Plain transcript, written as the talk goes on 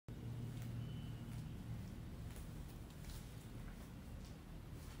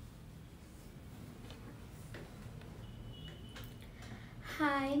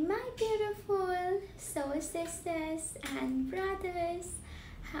Hi, my beautiful soul sisters and brothers.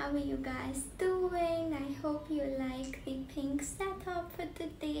 How are you guys doing? I hope you like the pink setup for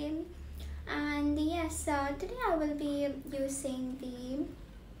today. And yes, today I will be using the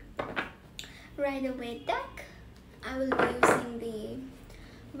Rider-Waite deck. I will be using the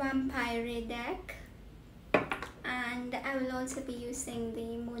Vampire deck. And I will also be using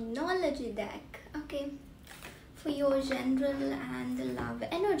the Moonology deck. Okay, for your general and love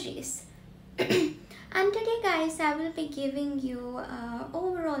energies. And today guys, I will be giving you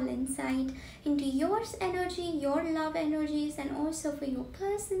overall insight into your energy, your love energies, and also for your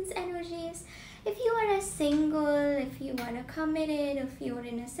person's energies. If you are a single, if you are a committed, if you are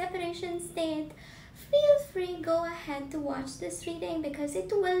in a separation state, feel free, go ahead to watch this reading because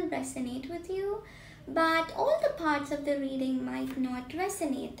it will resonate with you, but all the parts of the reading might not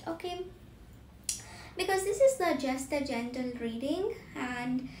resonate, okay? Because this is not just a gentle reading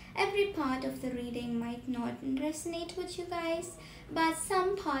and every part of the reading might not resonate with you guys, but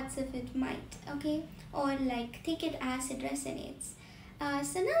some parts of it might, okay? Or like take it as it resonates.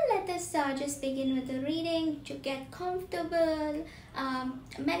 So now let us just begin with the reading. To get comfortable,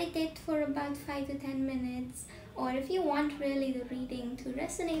 meditate for about 5 to 10 minutes, or if you want really the reading to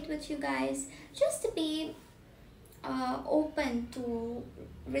resonate with you guys, just to be open to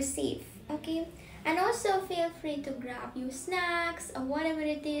receive, okay? And also feel free to grab your snacks or whatever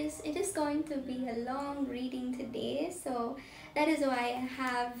it is. It is going to be a long reading today, so that is why I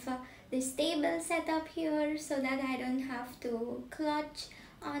have this table set up here so that I don't have to clutch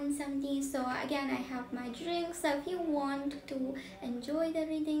on something. So again, I have my drink, so if you want to enjoy the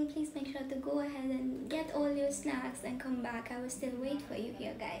reading, please make sure to go ahead and get all your snacks and come back. I will still wait for you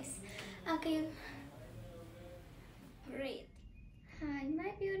here, guys. Okay, great. Hi,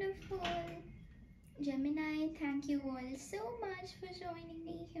 my beautiful Gemini, thank you all so much for joining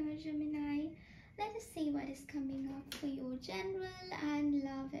me here, Gemini. Let us see what is coming up for your general and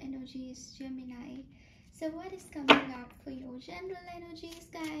love energies, Gemini. So what is coming up for your general energies,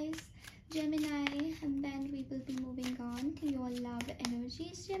 guys, Gemini, and then we will be moving on to your love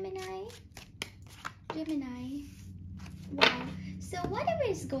energies, Gemini. Gemini, wow. So whatever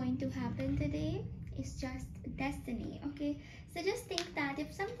is going to happen today is just destiny, okay? So just think that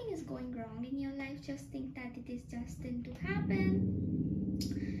if something is going wrong in your life, just think that it is destined to happen,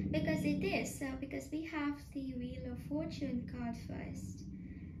 because it is, because we have the Wheel of Fortune card first,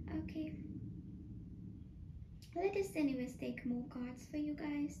 okay? Let us anyways take more cards for you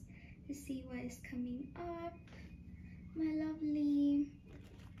guys to see what is coming up, my lovely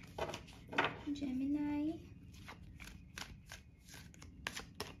Gemini.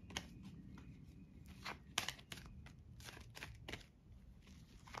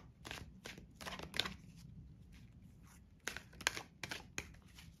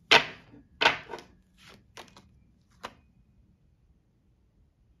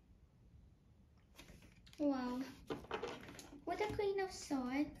 Wow, what a Queen of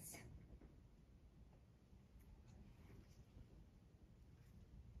Swords.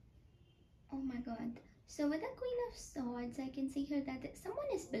 Oh my god. So with the Queen of Swords, I can see here that someone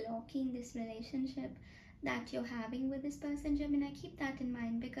is blocking this relationship that you're having with this person, Gemini. Keep that in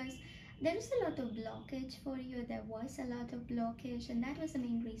mind because there is a lot of blockage for you. There was a lot of blockage, and that was the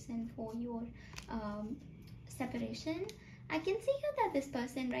main reason for your separation. I can see here that this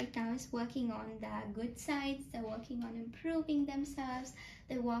person right now is working on the good sides. They're working on improving themselves.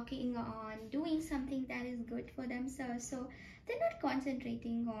 They're working on doing something that is good for themselves. So they're not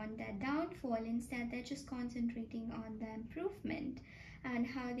concentrating on the downfall. Instead, they're just concentrating on the improvement and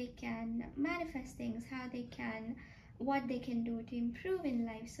how they can manifest things, what they can do to improve in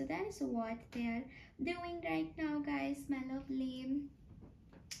life. So that is what they are doing right now, guys, my lovely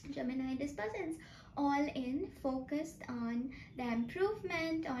Gemini. This person's all in, focused on the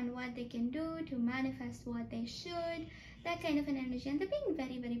improvement, on what they can do to manifest what they should, that kind of an energy. And they're being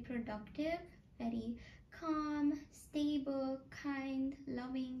very, very productive, very calm, stable, kind,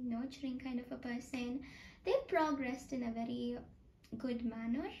 loving, nurturing kind of a person. They've progressed in a very good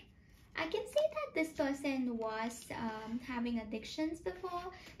manner. I can see that this person was having addictions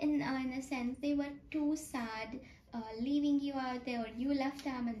before. In a sense, they were too sad leaving you out there, or you left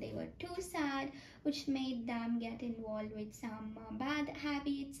them and they were too sad, which made them get involved with some bad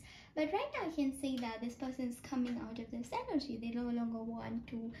habits. But right now I can see that this person is coming out of this energy. They no longer want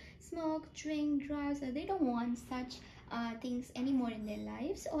to smoke, drink, drugs, or they don't want such things anymore in their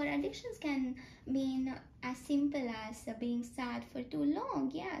lives. Or addictions can mean as simple as being sad for too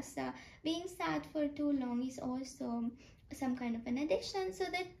long. Yes, being sad for too long is also some kind of an addiction. So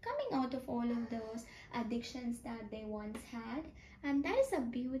they're coming out of all of those addictions that they once had, and that is a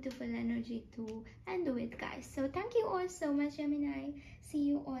beautiful energy to end with, guys. So thank you all so much, Gemini. See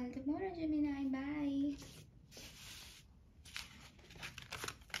you all tomorrow, Gemini. Bye.